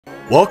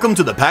Welcome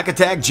to the Pack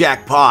Attack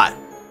Jackpot.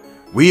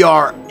 We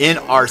are in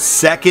our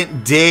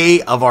second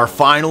day of our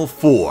Final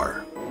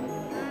Four.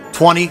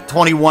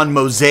 2021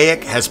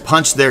 Mosaic has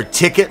punched their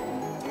ticket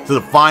to the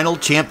final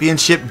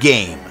championship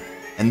game,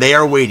 and they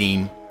are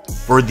waiting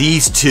for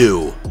these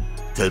two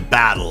to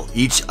battle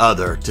each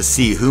other to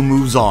see who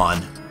moves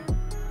on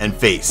and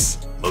face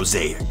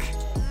Mosaic.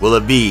 Will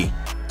it be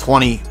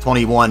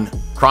 2021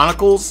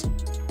 Chronicles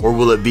or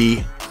will it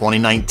be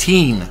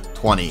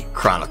 2019-20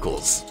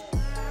 Chronicles?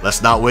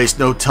 Let's not waste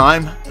no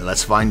time and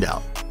let's find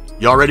out.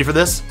 Y'all ready for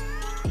this?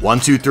 1,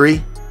 2,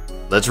 3.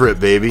 Let's rip,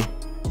 baby.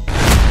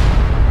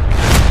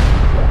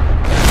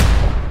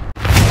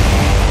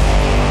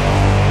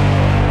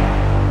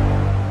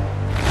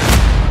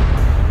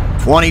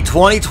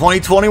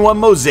 (2020-2021)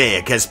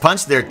 Mosaic has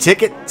punched their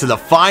ticket to the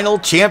final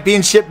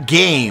championship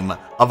game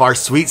of our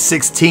Sweet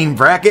 16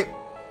 bracket,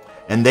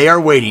 and they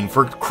are waiting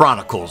for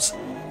Chronicles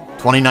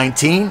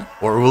 2019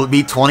 or will it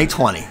be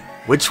 2020?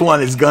 Which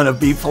one is going to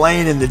be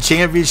playing in the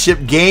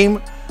championship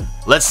game?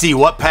 Let's see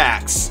what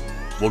packs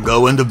will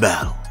go into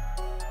battle.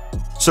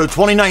 So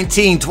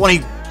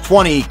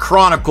 2019-2020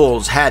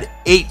 Chronicles had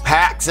 8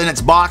 packs in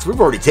its box.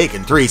 We've already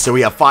taken 3, so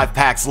we have 5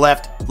 packs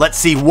left. Let's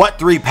see what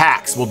 3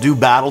 packs will do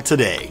battle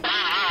today.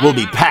 Will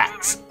be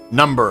packs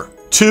number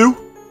 2,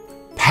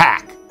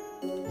 pack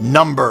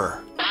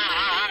number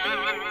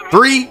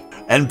 3,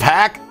 and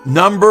pack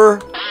number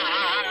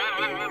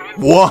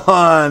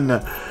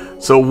 1.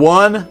 So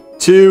 1,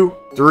 2,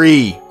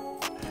 3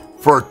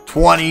 for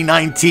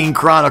 2019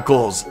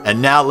 Chronicles.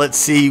 And now let's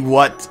see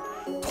what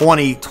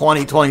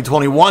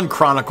 2020-2021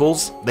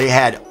 Chronicles. They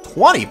had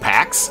 20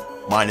 packs.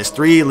 Minus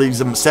 3 leaves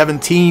them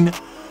 17.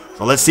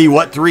 So let's see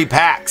what 3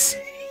 packs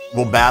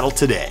will battle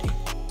today.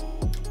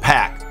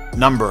 Pack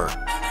number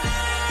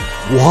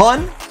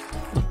 1.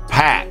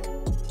 Pack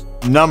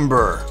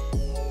number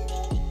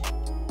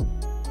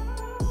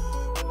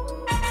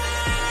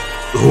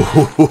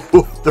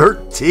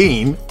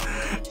 13.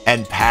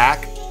 And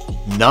pack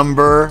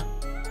number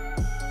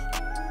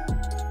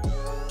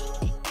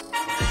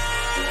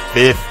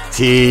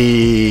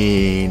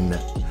 15.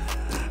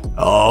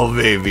 Oh,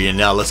 baby. And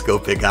now let's go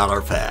pick out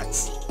our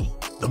packs.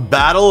 The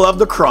Battle of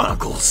the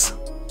Chronicles.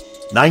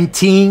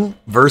 19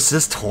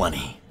 versus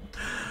 20.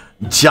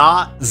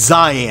 Zion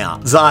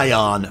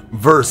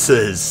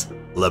versus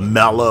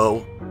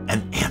LaMelo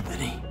and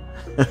Anthony.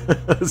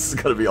 This is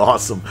going to be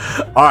awesome.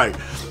 All right.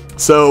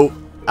 So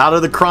out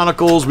of the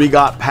Chronicles, we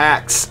got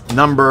packs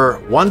number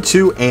 1,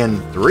 2, and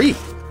 3.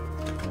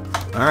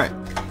 All right.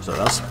 So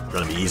that's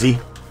going to be easy.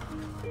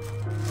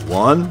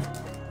 1,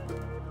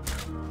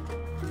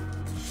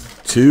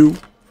 2,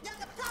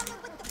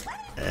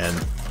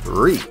 and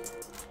 3.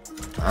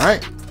 All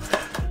right.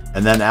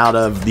 And then out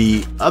of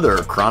the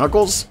other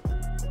Chronicles,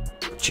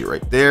 put you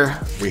right there,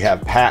 we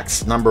have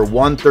packs number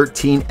 1,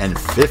 13, and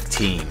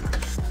 15.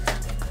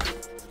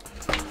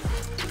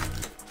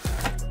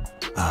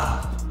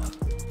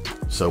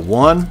 So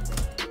 1,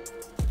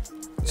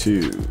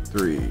 2,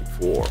 3,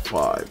 4,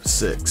 5,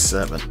 6,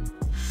 7,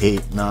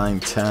 8, 9,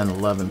 10,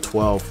 11,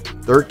 12,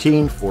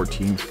 13,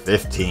 14,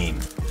 15.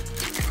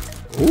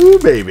 Ooh,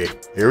 baby.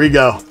 Here we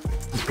go.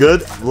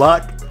 Good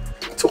luck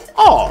to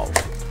all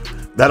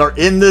that are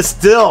in this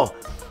still.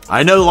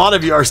 I know a lot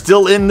of you are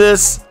still in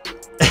this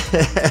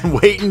and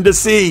waiting to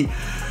see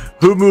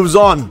who moves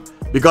on,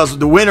 because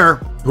the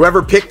winner,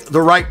 whoever picked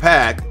the right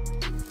pack,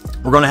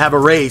 we're going to have a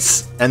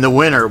race, and the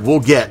winner will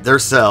get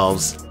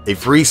themselves a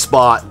free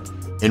spot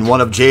in one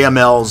of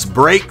JML's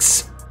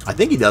breaks. I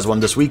think he does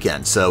one this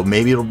weekend, so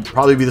maybe it'll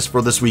probably be this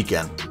for this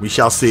weekend. We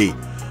shall see.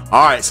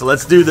 All right, so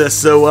let's do this.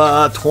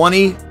 So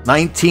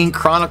 2019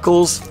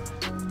 Chronicles,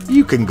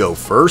 you can go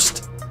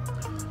first.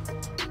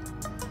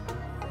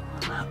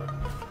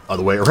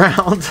 Other way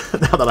around.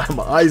 Now that I have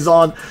my eyes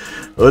on,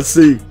 let's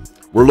see.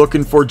 We're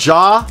looking for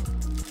Ja,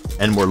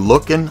 and we're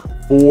looking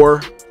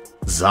for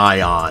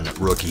Zion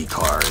rookie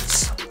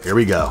cards. Here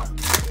we go.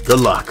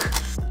 Good luck.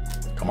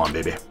 Come on,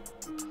 baby.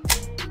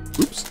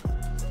 Oops.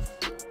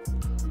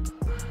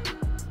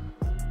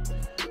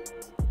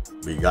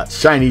 We got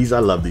shinies. I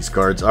love these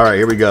cards. All right,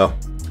 here we go.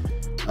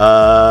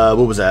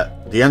 What was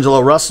that?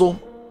 D'Angelo Russell,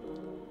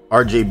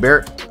 RJ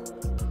Barrett.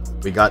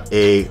 We got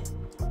a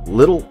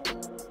little.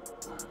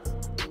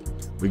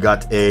 We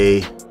got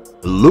a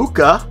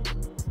Luka.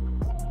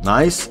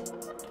 Nice.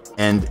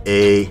 And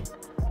a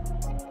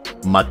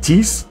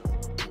Matisse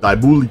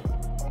Thybulle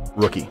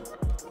rookie.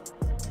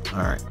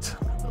 All right.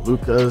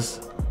 Luka's.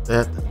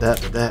 That.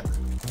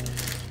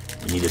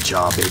 We need a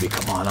jaw, baby.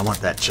 Come on. I want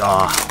that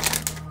jaw.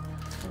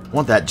 I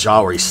want that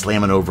jaw where he's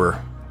slamming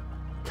over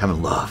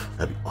Kevin Love.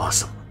 That'd be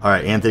awesome. All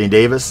right. Anthony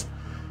Davis.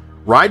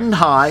 Riding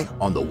high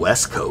on the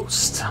West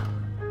Coast.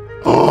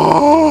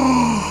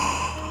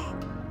 Oh,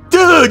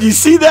 dude, you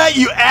see that?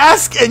 You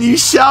ask and you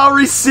shall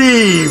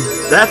receive.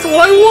 That's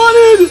what I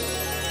wanted.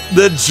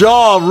 The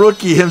jaw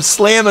rookie, him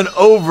slamming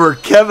over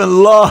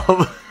Kevin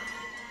Love.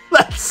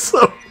 That's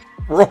so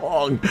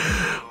wrong.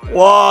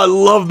 Wow, I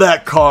love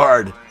that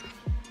card.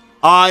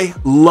 I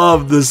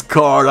love this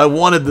card. I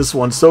wanted this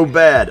one so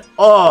bad.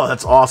 Oh,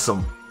 that's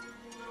awesome.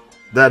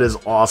 That is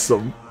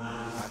awesome.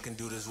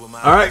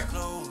 All right.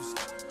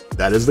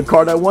 That is the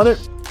card I wanted.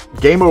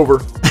 Game over.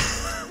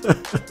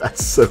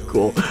 That's so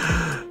cool.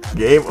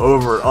 Game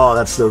over. Oh,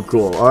 that's so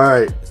cool. All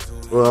right.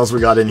 What else we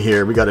got in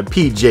here? We got a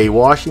PJ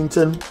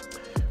Washington.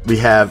 We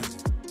have...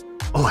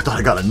 Oh, I thought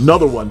I got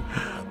another one.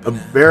 A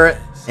Barrett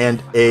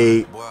and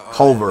a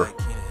Culver.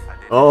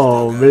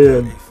 Oh,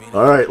 man.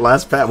 All right,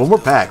 last pack. One more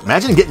pack.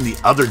 Imagine getting the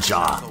other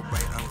jaw.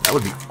 That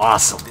would be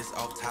awesome.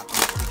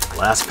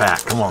 Last pack.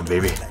 Come on,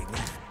 baby.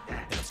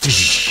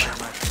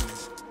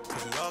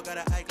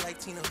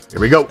 Here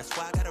we go.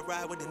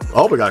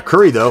 Oh, we got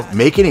Curry, though,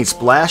 making a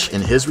splash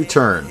in his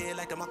return.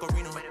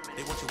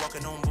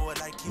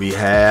 We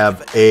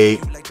have a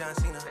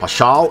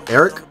Pashal,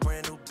 Eric.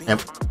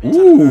 And,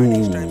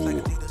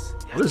 ooh.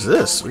 What is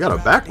this? We got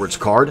a backwards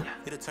card.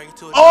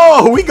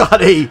 Oh, we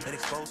got a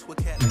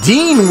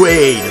Dean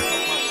Wade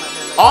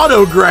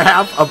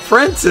autograph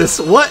apprentice.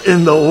 What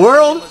in the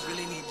world?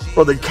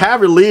 For the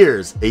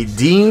Cavaliers, a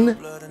Dean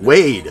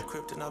Wade.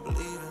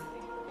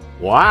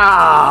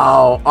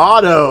 Wow,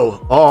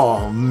 auto.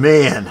 Oh,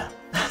 man.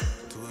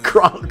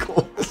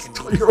 Chronicles.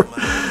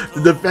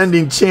 The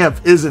defending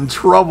champ is in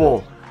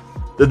trouble.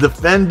 The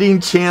defending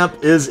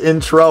champ is in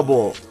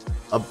trouble.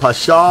 A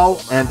Pashal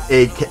and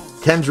a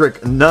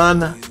Kendrick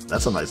Nunn.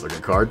 That's a nice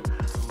looking card.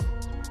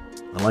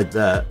 I like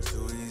that.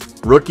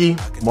 Rookie,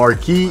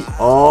 Marquis.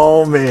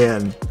 Oh,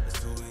 man.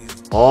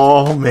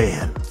 Oh,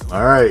 man.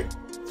 All right.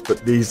 Let's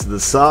put these to the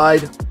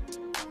side.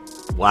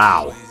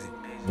 Wow.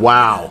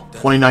 Wow.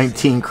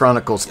 2019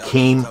 Chronicles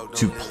came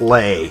to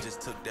play.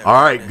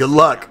 All right. Good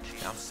luck.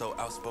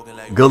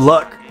 Good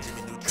luck.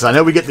 Because I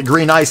know we get the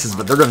green ices,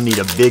 but they're going to need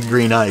a big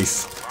green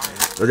ice.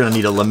 They're going to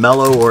need a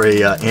LaMelo or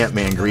a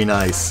Ant-Man green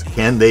ice.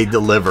 Can they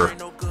deliver?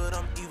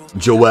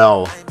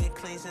 Joel.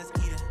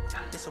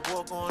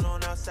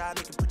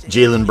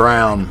 Jaylen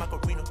Brown.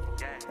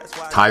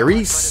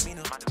 Tyrese.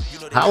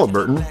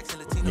 Halliburton.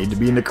 Need to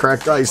be in the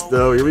cracked ice,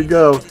 though. Here we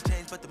go.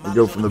 We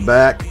go from the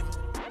back.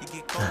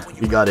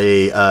 We got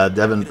a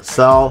Devin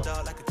Vassell.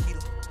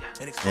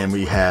 And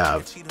we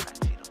have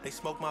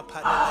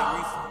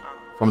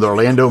from the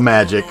Orlando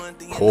Magic,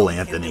 Cole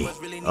Anthony.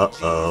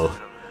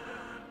 Uh-oh.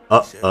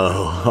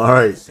 Uh-oh. All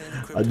right.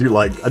 I do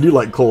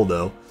like Cole,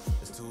 though.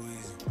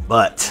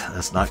 But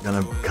that's not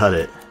gonna cut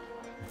it.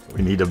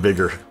 We need a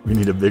bigger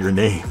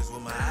name.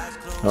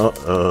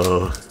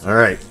 Uh-oh. All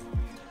right.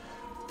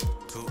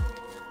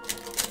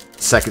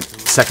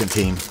 Second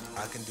team.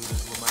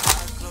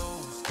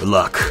 Good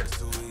luck.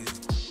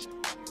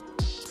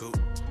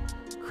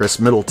 Chris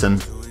Middleton.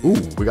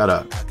 Ooh, we got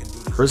a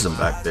Prism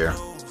back there.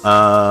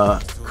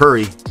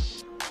 Curry.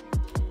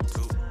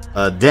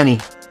 Denny.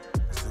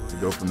 We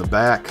go from the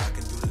back.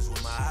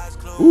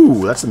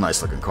 Ooh, that's a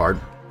nice looking card.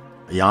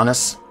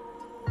 Giannis.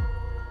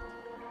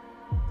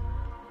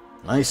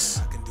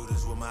 Nice.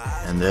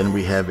 And then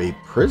we have a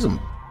Prism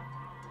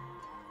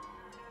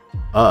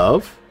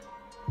of,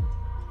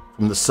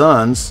 from the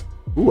Suns.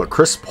 Ooh, a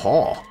Chris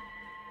Paul.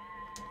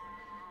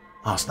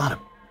 Oh, it's not a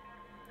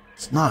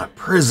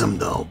Prism,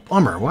 though.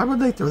 Bummer. Why would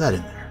they throw that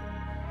in there?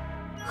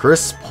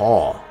 Chris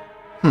Paul.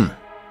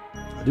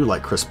 I do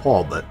like Chris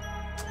Paul, but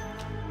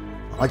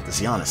I like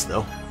this Giannis,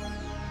 though.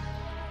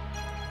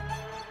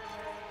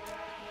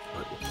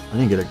 But I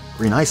didn't get a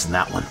green ice in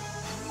that one.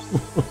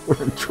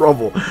 We're in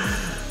trouble.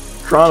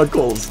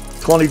 Chronicles.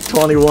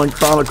 2021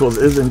 Chronicles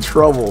is in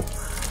trouble.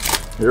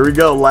 Here we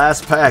go.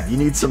 Last pack. You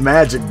need some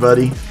magic,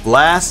 buddy.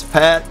 Last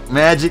pack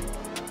magic.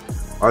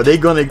 Are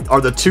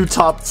the two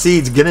top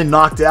seeds getting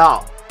knocked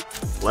out?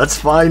 Let's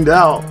find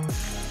out.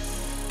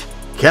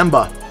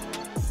 Kemba.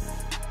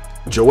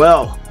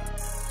 Joel.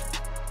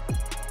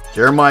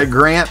 Jeremiah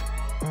Grant.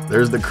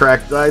 There's the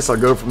cracked ice. I'll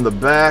go from the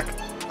back.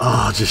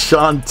 Oh,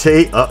 Jashawn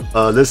Tate.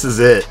 This is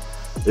it.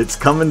 It's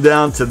coming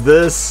down to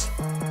this.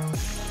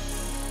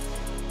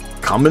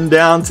 Coming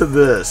down to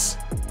this.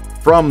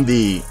 From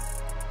the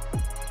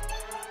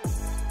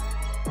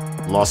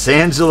Los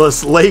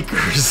Angeles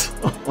Lakers.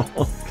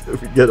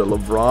 Did we get a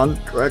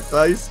LeBron cracked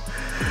ice?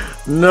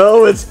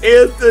 No, it's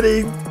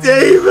Anthony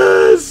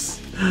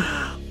Davis.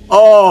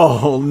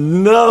 Oh,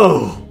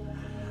 no.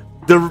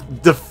 The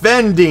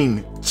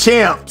defending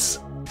champs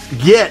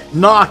get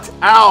knocked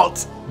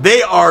out.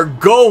 They are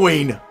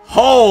going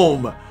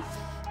home.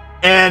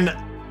 And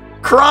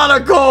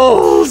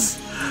Chronicles,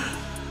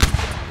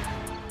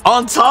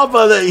 on top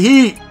of the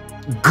Heat,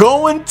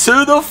 going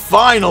to the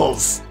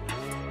finals.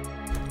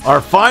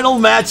 Our final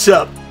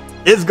matchup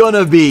is going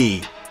to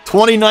be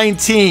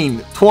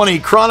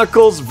 2019-20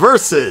 Chronicles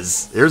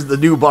versus, here's the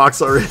new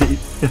box already.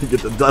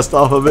 Get the dust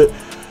off of it.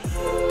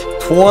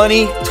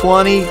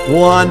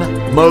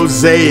 2021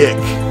 Mosaic.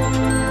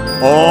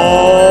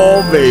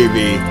 Oh,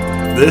 baby.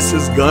 This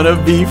is going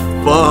to be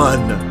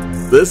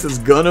fun. This is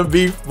going to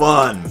be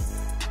fun.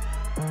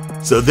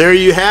 So there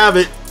you have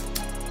it.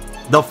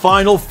 The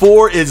Final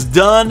Four is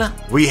done.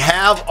 We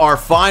have our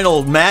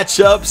final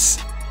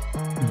matchups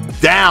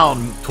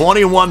down.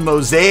 21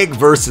 Mosaic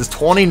versus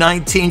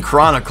 2019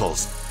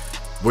 Chronicles.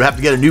 We have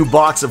to get a new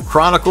box of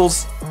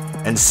Chronicles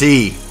and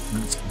see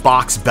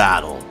box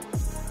battle.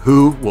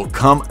 who will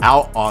come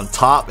out on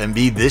top and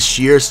be this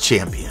year's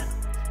champion.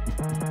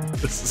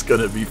 This is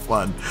going to be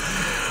fun.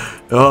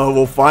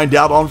 We'll find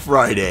out on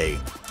Friday.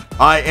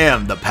 I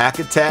am the Pack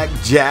Attack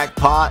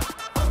Jackpot,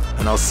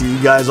 and I'll see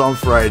you guys on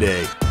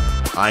Friday.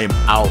 I am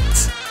out.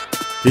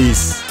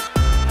 Peace.